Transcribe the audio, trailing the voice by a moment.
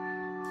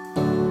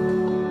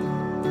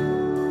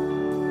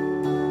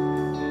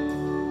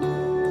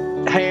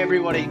Hey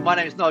everybody, my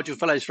name is Nigel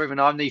Fellows-Freeman.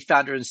 I'm the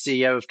founder and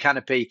CEO of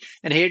Canopy,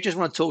 and here I just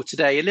want to talk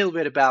today a little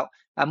bit about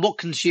what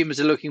consumers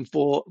are looking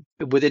for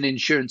within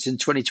insurance in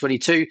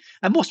 2022,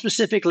 and more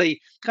specifically,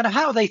 kind of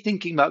how are they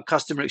thinking about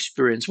customer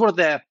experience? What are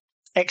their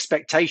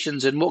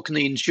expectations, and what can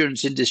the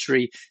insurance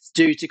industry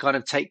do to kind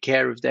of take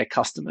care of their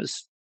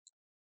customers?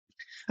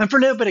 And for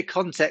a little bit of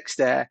context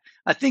there,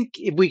 I think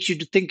if we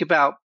should think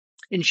about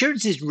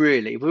insurance is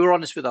really, if we were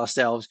honest with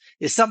ourselves,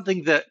 is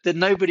something that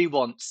nobody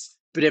wants,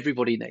 but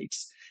everybody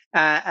needs.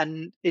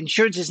 And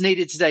insurance is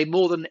needed today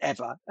more than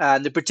ever.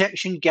 And the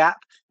protection gap,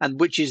 and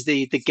which is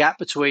the gap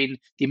between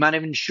the amount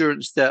of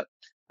insurance that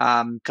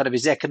kind of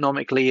is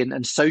economically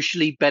and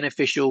socially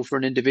beneficial for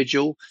an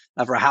individual,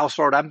 for a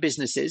household and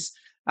businesses,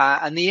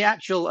 and the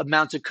actual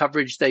amount of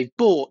coverage they've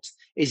bought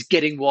is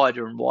getting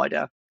wider and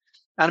wider.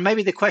 And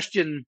maybe the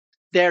question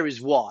there is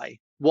why?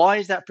 Why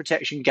is that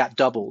protection gap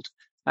doubled?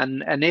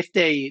 And if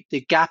the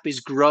gap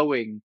is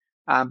growing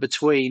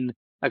between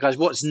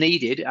what's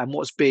needed and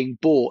what's being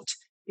bought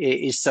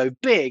is so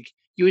big,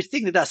 you would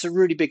think that that's a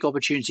really big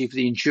opportunity for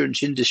the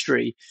insurance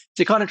industry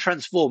to kind of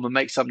transform and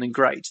make something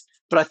great.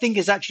 But I think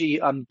it's actually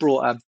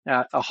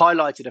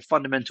highlighted a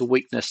fundamental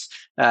weakness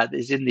that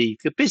is in the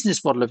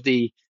business model of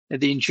the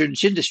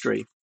insurance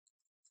industry.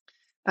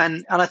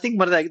 And I think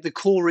one of the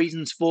core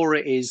reasons for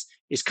it is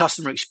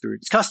customer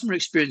experience. Customer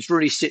experience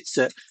really sits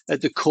at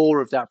the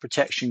core of that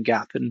protection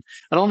gap. And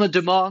on the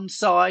demand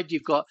side,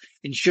 you've got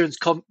insurance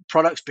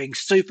products being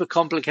super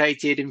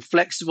complicated,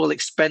 inflexible,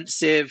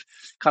 expensive,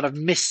 kind of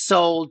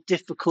missold,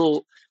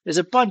 difficult. There's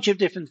a bunch of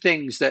different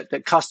things that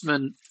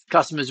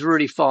customers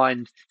really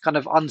find kind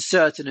of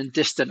uncertain and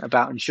distant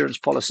about insurance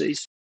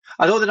policies.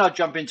 I thought that I'd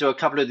jump into a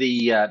couple of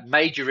the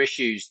major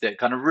issues that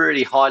kind of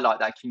really highlight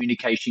that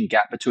communication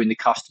gap between the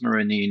customer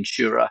and the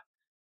insurer.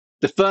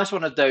 The first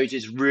one of those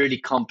is really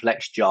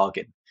complex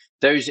jargon.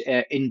 Those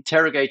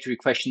interrogatory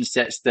question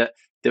sets that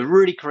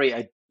really create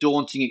a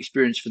daunting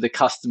experience for the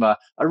customer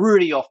are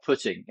really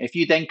off-putting. If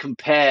you then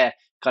compare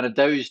kind of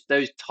those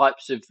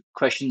types of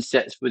question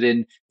sets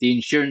within the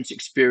insurance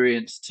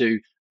experience to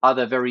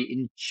other very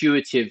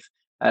intuitive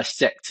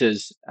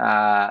sectors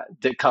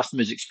that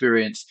customers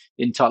experience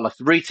in like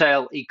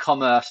retail,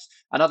 e-commerce,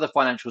 and other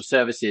financial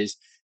services,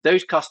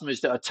 those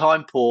customers that are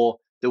time poor,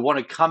 that want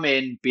to come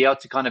in, be able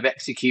to kind of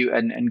execute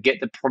and get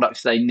the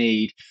products they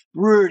need,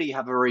 really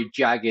have a very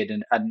jagged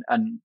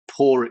and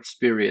poor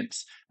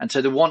experience. And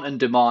so the want and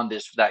demand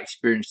is for that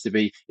experience to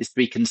be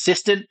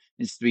consistent,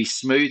 is to be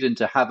smooth, and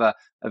to have a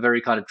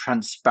very kind of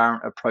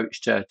transparent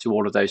approach to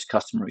all of those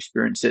customer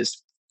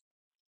experiences.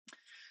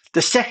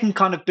 The second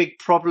kind of big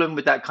problem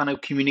with that kind of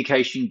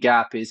communication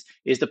gap is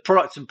the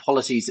products and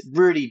policies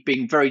really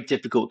being very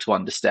difficult to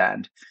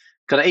understand.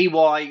 Kind of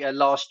EY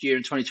last year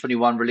in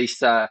 2021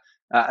 released a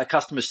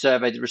customer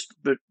survey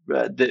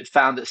that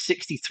found that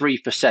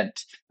 63%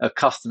 of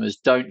customers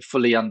don't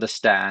fully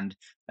understand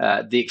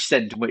the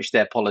extent to which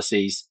their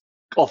policies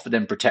offer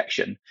them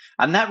protection.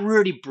 And that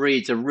really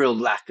breeds a real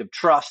lack of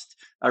trust,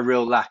 a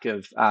real lack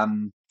of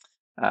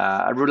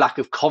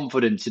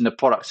confidence in the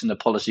products and the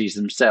policies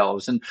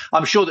themselves. And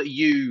I'm sure that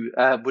you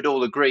would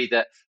all agree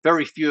that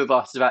very few of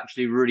us have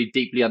actually really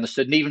deeply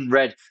understood and even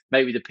read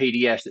maybe the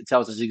PDF that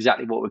tells us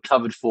exactly what we're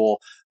covered for.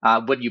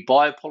 When you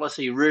buy a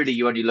policy, really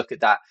you only look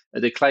at that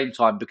at the claim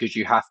time because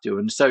you have to.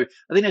 And so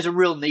I think there's a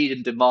real need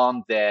and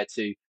demand there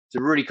to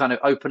really kind of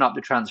open up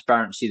the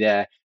transparency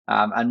there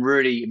and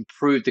really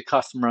improve the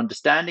customer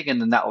understanding,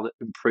 and then that will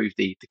improve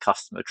the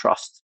customer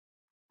trust.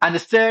 And the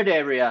third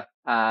area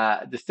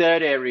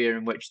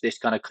in which this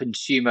kind of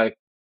consumer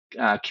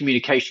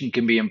communication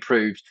can be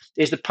improved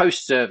is the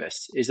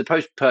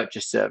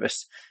post-purchase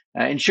service.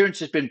 Insurance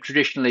has been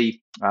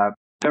traditionally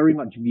very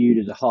much viewed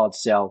as a hard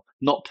sell,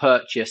 not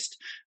purchased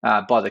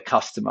by the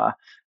customer.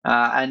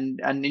 And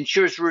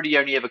insurers really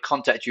only ever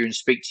contact you and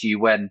speak to you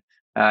when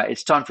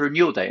it's time for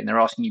renewal date and they're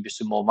asking you for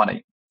some more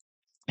money.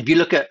 If you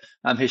look at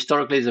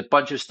historically, there's a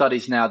bunch of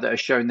studies now that are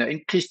showing that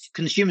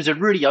consumers are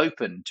really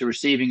open to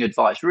receiving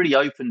advice, really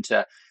open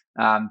to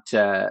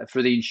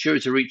for the insurer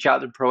to reach out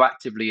to them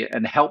proactively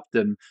and help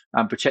them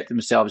protect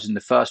themselves in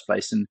the first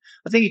place. And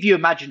I think if you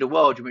imagined a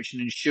world in which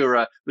an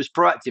insurer was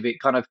proactive,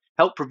 it kind of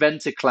helped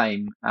prevent a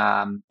claim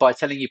by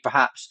telling you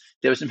perhaps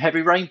there was some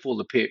heavy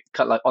rainfall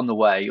on the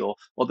way, or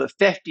that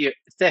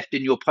theft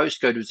in your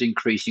postcode was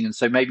increasing, and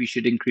so maybe you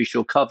should increase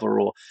your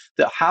cover, or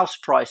that house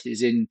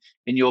prices in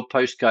your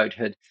postcode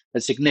had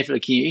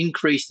significantly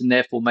increased, and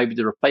therefore maybe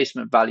the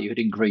replacement value had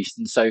increased,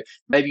 and so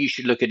maybe you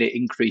should look at it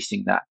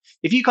increasing that.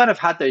 If you kind of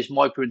had those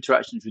micro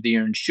interactions with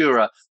your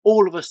insurer,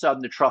 all of a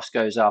sudden the trust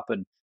goes up,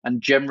 and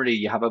generally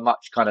you have a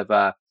much kind of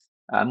a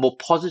more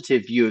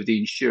positive view of the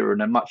insurer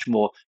and a much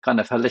more kind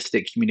of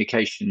holistic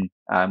communication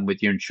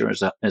with your insurer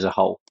as a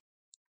whole.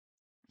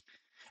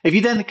 If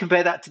you then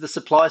compare that to the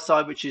supply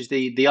side, which is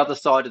the other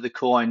side of the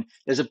coin,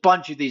 there's a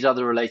bunch of these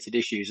other related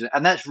issues,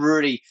 and that's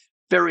really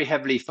very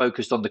heavily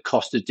focused on the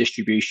cost of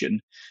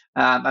distribution.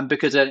 And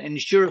because an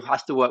insurer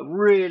has to work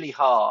really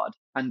hard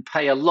and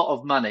pay a lot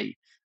of money,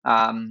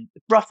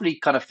 roughly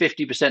kind of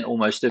 50%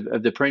 almost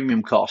of the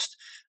premium cost,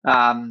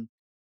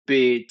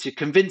 be to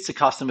convince a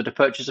customer to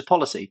purchase a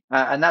policy,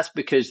 and that's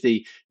because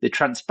the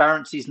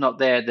transparency is not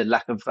there, the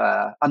lack of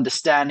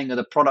understanding of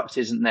the product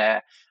isn't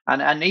there,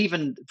 and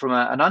even from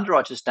an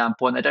underwriter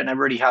standpoint, they don't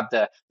really have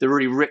the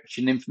really rich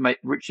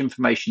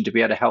information to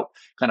be able to help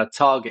kind of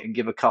target and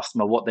give a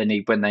customer what they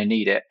need when they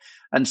need it,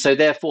 and so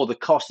therefore the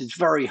cost is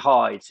very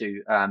high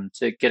to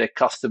get a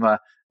customer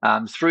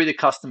through the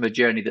customer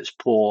journey that's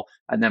poor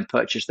and then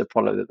purchase the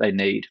product that they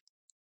need.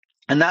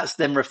 And that's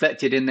then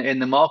reflected in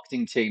the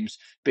marketing teams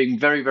being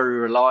very, very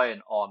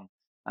reliant on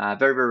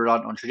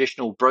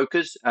traditional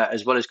brokers,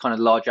 as well as kind of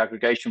large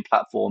aggregation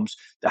platforms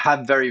that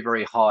have very,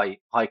 very high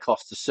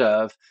cost to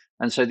serve.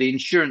 And so the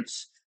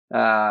insurance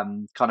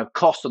kind of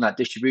cost on that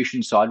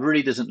distribution side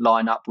really doesn't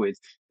line up with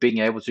being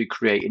able to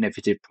create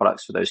innovative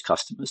products for those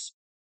customers.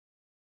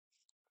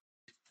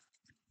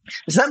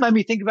 So that made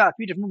me think about a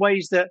few different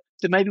ways that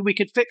maybe we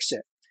could fix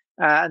it.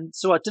 And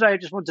so today I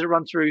just wanted to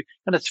run through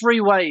kind of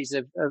 3 ways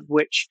of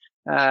which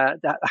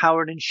how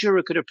an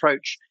insurer could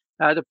approach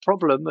the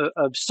problem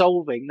of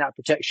solving that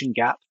protection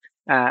gap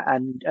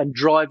and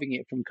driving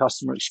it from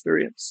customer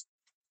experience.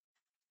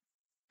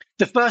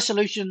 The first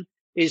solution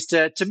is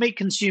to meet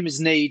consumers'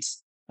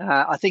 needs.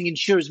 I think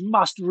insurers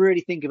must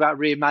really think about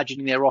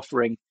reimagining their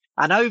offering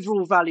and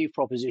overall value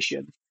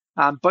proposition,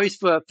 both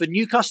for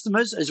new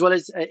customers as well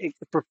as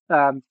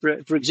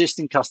for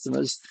existing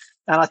customers.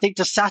 And I think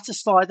to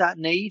satisfy that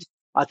need,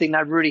 I think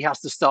that really has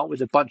to start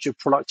with a bunch of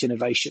product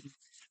innovation.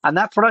 And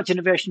that product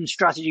innovation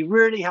strategy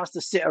really has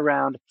to sit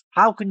around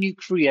how can you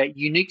create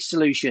unique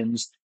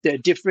solutions that are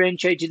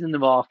differentiated in the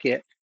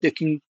market, that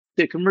can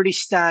really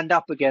stand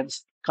up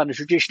against kind of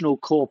traditional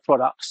core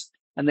products,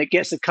 and that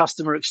gets the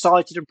customer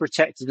excited and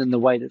protected in the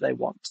way that they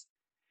want.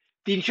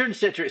 The insurance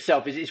sector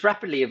itself is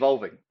rapidly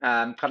evolving.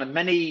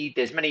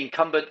 There's many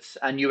incumbents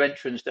and new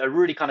entrants that are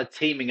really kind of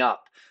teaming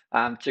up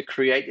to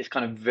create this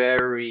kind of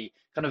very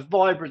kind of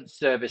vibrant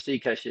service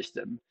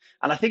ecosystem.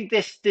 And I think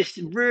this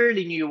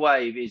really new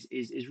wave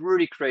is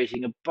really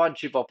creating a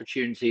bunch of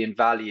opportunity and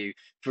value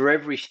for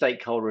every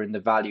stakeholder in the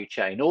value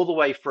chain, all the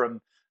way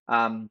from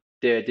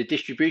the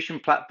distribution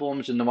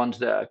platforms and the ones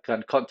that are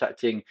kind of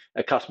contacting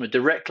a customer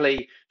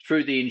directly,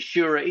 through the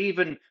insurer,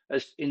 even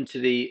as into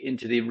the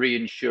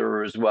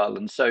reinsurer as well.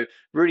 And so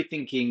really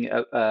thinking,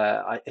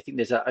 I think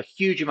there's a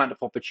huge amount of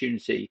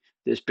opportunity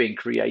that's being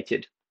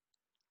created.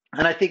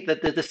 And I think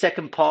that the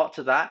second part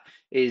to that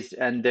is,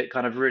 and that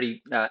kind of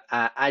really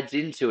adds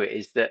into it,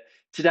 is that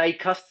today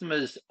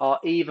customers are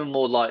even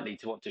more likely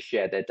to want to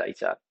share their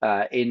data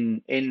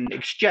in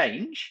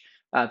exchange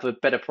for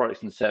better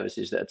products and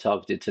services that are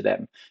targeted to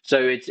them. So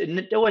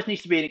it always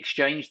needs to be an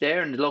exchange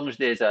there, and as long as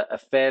there's a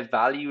fair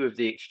value of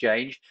the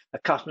exchange, a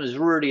customer is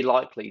really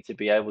likely to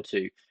be able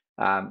to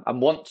and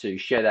want to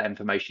share that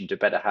information to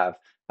better have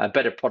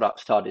better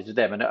products targeted to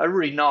them. And a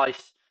really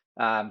nice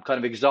kind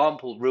of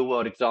example, real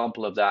world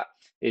example of that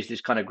is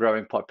this kind of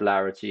growing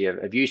popularity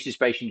of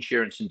usage-based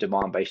insurance and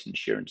demand-based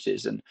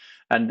insurances, and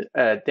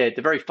the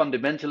very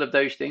fundamental of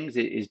those things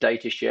is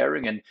data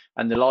sharing,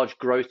 and the large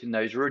growth in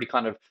those really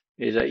kind of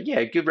is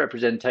a good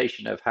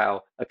representation of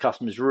how a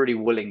customer is really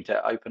willing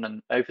to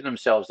open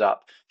themselves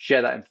up,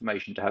 share that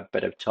information to have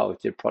better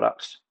targeted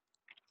products.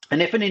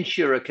 And if an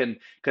insurer can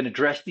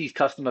address these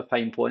customer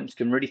pain points,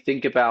 can really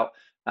think about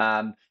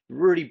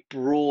really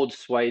broad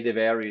swathe of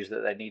areas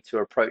that they need to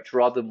approach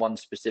rather than one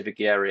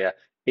specific area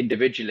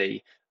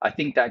individually, I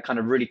think that kind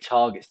of really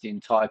targets the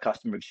entire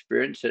customer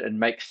experience and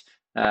makes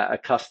the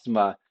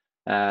customer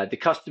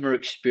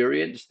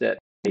experience that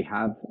they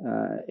have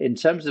in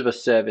terms of a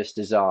service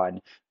design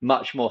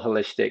much more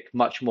holistic,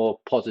 much more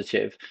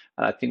positive,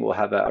 and I think will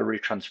have a really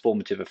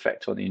transformative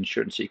effect on the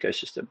insurance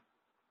ecosystem.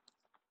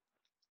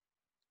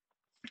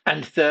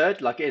 And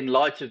third, like in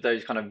light of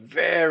those kind of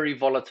very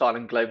volatile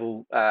and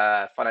global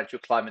financial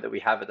climate that we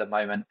have at the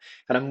moment,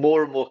 kind of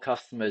more and more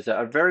customers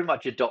are very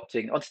much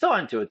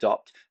starting to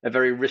adopt a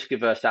very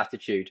risk-averse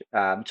attitude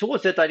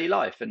towards their daily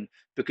life, and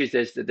because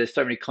there's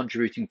so many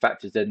contributing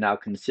factors they're now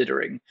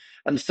considering,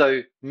 and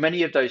so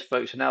many of those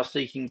folks are now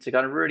seeking to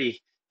kind of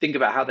really think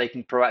about how they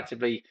can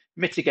proactively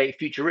mitigate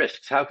future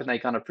risks. How can they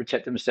kind of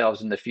protect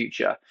themselves in the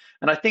future?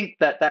 And I think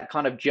that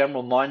kind of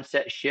general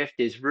mindset shift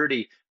is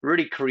really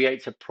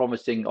creates a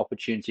promising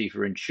opportunity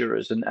for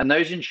insurers, and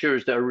those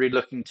insurers that are really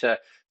looking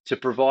to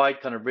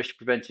provide kind of risk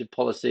preventive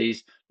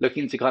policies,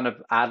 looking to kind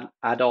of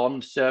add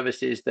on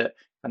services that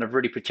kind of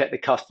really protect the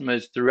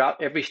customers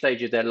throughout every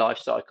stage of their life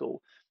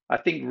cycle, I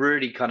think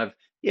really kind of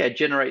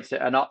generates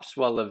an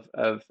upswell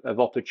of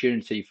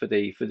opportunity for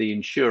the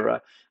insurer.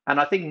 And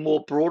I think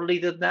more broadly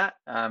than that,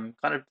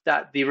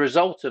 the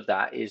result of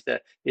that is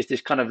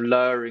this kind of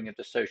lowering of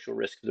the social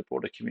risk of the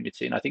broader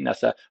community. And I think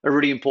that's a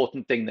really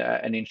important thing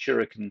that an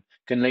insurer can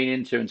lean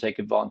into and take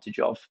advantage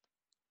of.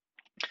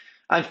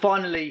 And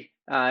finally,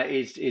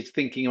 is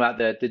thinking about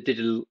the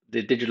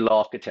digital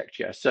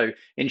architecture. So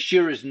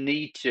insurers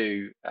need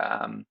to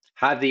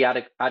have the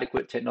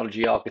adequate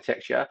technology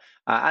architecture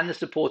and the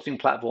supporting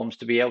platforms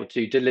to be able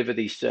to deliver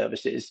these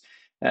services.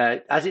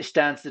 As it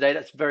stands today,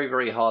 that's very,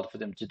 very hard for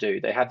them to do.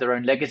 They have their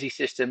own legacy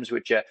systems,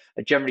 which are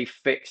generally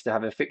fixed, to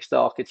have a fixed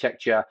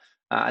architecture,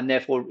 and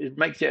therefore it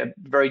makes it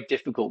very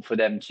difficult for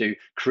them to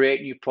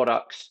create new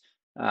products,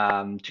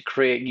 to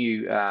create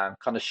new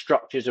kind of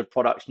structures of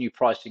products, new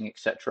pricing,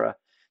 etc.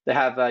 They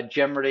have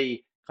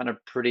generally kind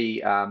of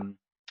pretty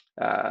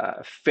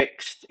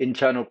fixed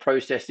internal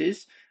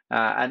processes,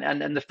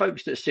 and the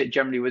folks that sit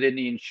generally within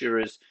the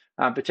insurers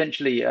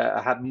potentially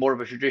have more of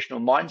a traditional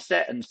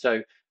mindset, and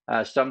so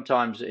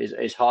sometimes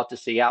it's hard to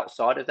see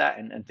outside of that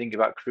and think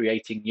about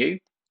creating new.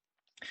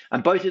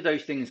 And both of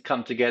those things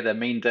come together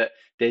mean that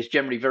there's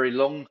generally very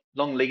long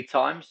lead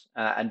times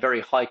and very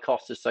high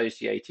costs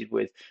associated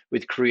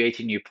with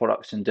creating new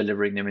products and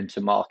delivering them into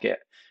market.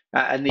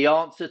 And the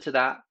answer to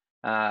that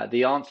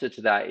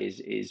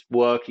is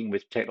working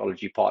with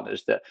technology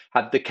partners that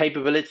have the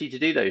capability to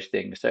do those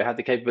things. So have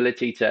the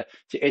capability to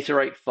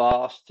iterate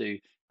fast, to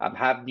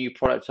have new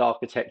product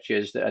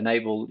architectures that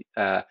enable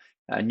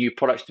new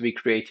products to be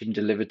created and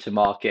delivered to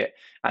market,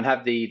 and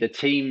have the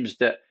teams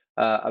that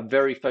are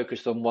very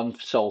focused on one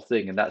sole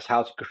thing, and that's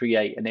how to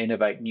create and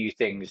innovate new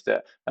things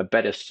that are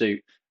better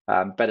suit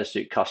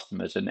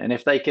customers. And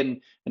if they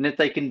can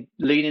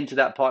lean into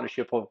that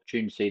partnership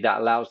opportunity,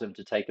 that allows them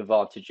to take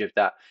advantage of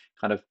that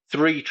kind of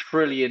 $3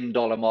 trillion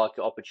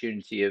market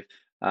opportunity of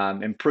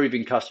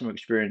improving customer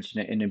experience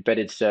in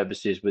embedded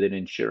services within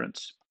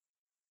insurance.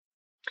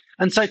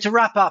 And so to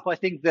wrap up, I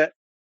think that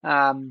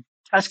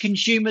as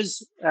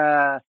consumers,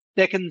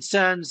 their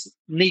concerns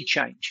need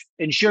change.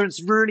 Insurance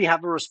really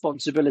have a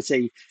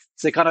responsibility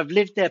to kind of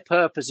live their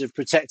purpose of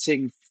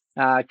protecting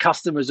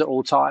customers at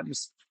all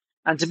times.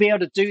 And to be able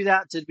to do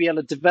that, to be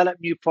able to develop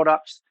new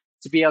products,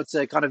 to be able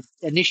to kind of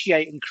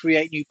initiate and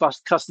create new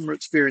customer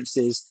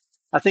experiences,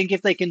 I think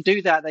if they can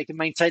do that, they can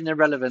maintain their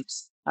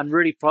relevance and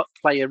really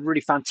play a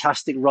really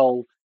fantastic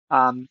role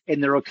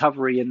in the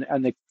recovery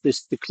and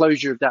the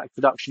closure of that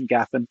production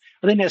gap. And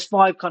I think there's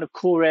 5 kind of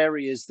core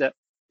areas that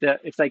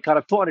if they kind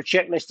of put on a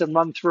checklist and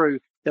run through,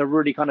 they'll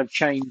really kind of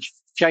change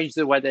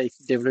the way they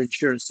deliver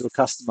insurance to a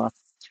customer.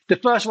 The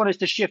first one is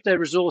to shift their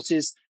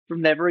resources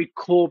from their very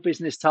core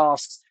business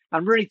tasks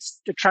and really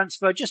to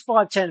transfer just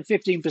 5, 10,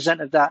 15%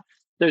 of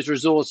those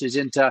resources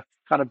into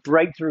kind of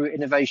breakthrough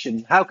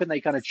innovation. How can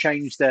they kind of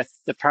change the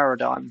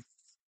paradigm?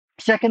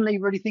 Secondly,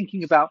 really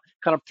thinking about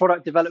kind of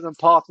product development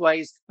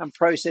pathways and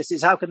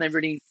processes. How can they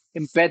really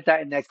embed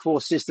that in their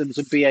core systems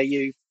and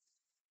BAU?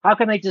 How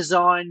can they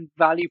design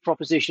value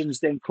propositions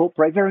that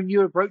incorporate very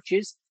new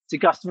approaches to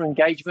customer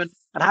engagement?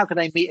 And how can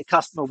they meet a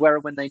customer where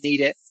and when they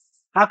need it?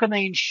 How can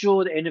they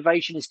ensure that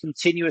innovation is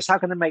continuous? How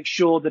can they make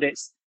sure that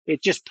it's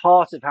just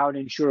part of how an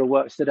insurer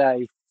works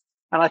today?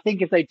 And I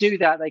think if they do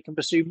that, they can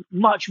pursue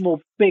much more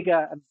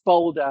bigger and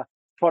bolder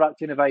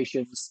product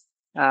innovations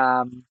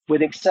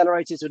with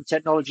accelerators and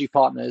technology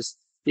partners,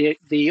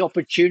 the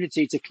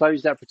opportunity to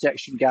close that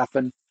protection gap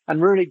and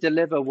really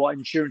deliver what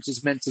insurance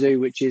is meant to do,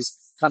 which is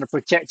kind of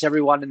protect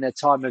everyone in their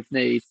time of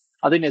need.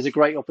 I think there's a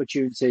great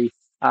opportunity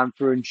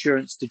for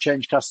insurance to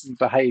change customer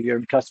behavior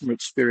and customer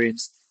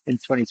experience in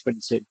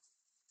 2022.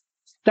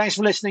 Thanks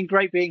for listening.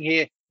 Great being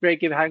here.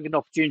 Great having an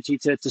opportunity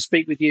to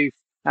speak with you,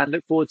 and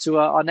look forward to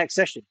our next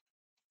session.